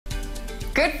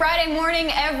Good Friday morning,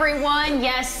 everyone.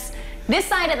 Yes, this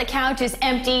side of the couch is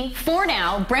empty for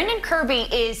now. Brendan Kirby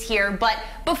is here, but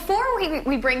before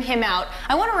we bring him out,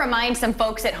 I want to remind some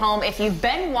folks at home, if you've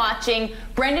been watching,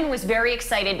 Brendan was very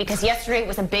excited because yesterday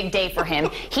was a big day for him.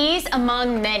 He's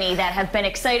among many that have been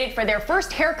excited for their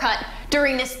first haircut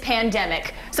during this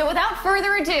pandemic. So without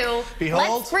further ado,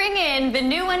 let's bring in the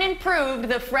new and improved,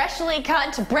 the freshly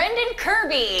cut Brendan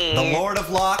Kirby. The Lord of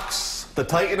Locks, the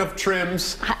Titan of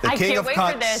Trims, the King of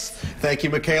Cuts. For this. Thank you,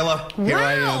 Michaela. Here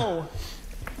I am.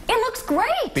 It looks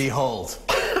great. Behold.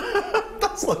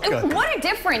 Does look good. What a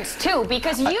difference, too,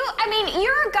 because you're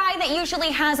a guy that usually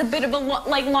has a bit of a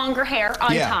longer hair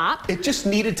on top. It just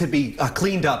needed to be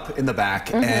cleaned up in the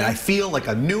back, and I feel like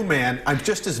a new man. I'm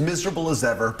just as miserable as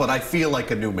ever, but I feel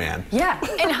like a new man. Yeah,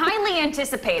 and highly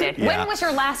anticipated. When was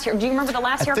your last hair? Do you remember the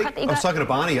last haircut that you got? I was talking to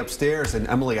Bonnie upstairs, and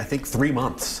Emily, I think 3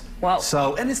 months. Wow.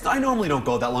 So, and I normally don't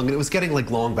go that long, and it was getting like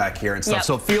long back here and stuff,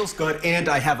 so it feels good. And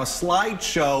I have a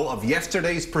slideshow of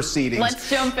yesterday's proceedings. Let's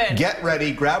jump in. Get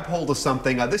ready, grab hold of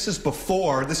something. This is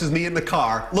before, this is me in the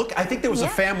car. Look, I think there was a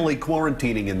family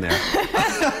quarantining in there.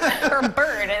 Or a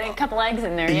bird, I think a couple eggs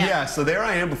in there, Yeah, so there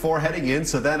I am before heading in.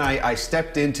 So then I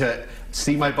stepped in to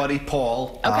see my buddy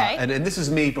Paul. And this is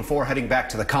me before heading back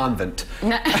to the convent.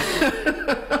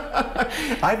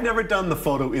 I've never done the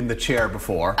photo in the chair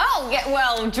before. Oh, yeah,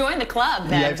 well, join the club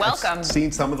then. Welcome. I've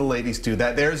seen some of the ladies do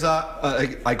that. There's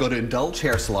I go to Indulge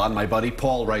Hair Salon, my buddy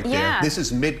Paul right there. This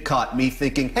is mid-cut, me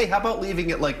thinking, hey, how about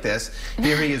leaving it like this?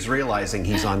 Here he is realizing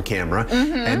he's on camera.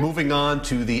 And moving on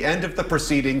to the end of the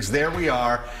proceedings, there we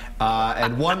are.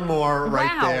 And one more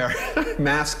right there.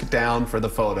 Mask down for the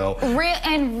photo.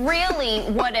 And really,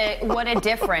 what a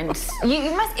difference.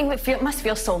 It must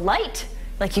feel so light.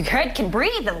 Like your head can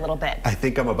breathe a little bit. I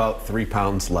think I'm about 3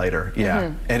 pounds lighter.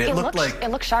 Yeah, and it looked like it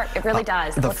looks sharp. It really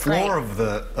does. The floor of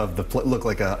the looked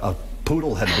like a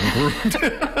poodle had been groomed.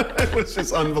 It was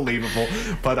just unbelievable.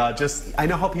 But I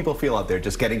know how people feel out there,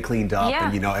 just getting cleaned up,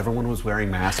 and everyone was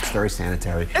wearing masks, very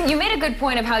sanitary. You made a good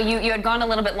point of how you had gone a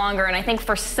little bit longer, and I think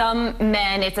for some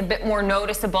men it's a bit more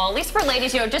noticeable. At least for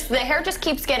ladies, just the hair just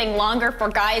keeps getting longer. For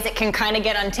guys, it can kind of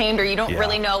get untamed, or you don't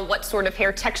really know what sort of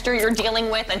hair texture you're dealing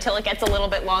with until it gets a little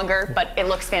bit longer. But it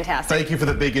looks fantastic. Thank you for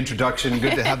the big introduction.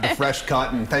 Good to have the fresh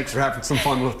cut, and thanks for having some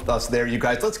fun with us there, you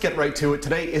guys. Let's get right to it.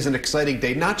 Today is an exciting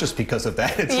day, not just because of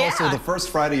that. It's also the first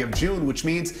Friday of June, which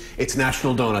means it's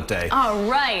National Donut Day. All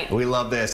right. We love this.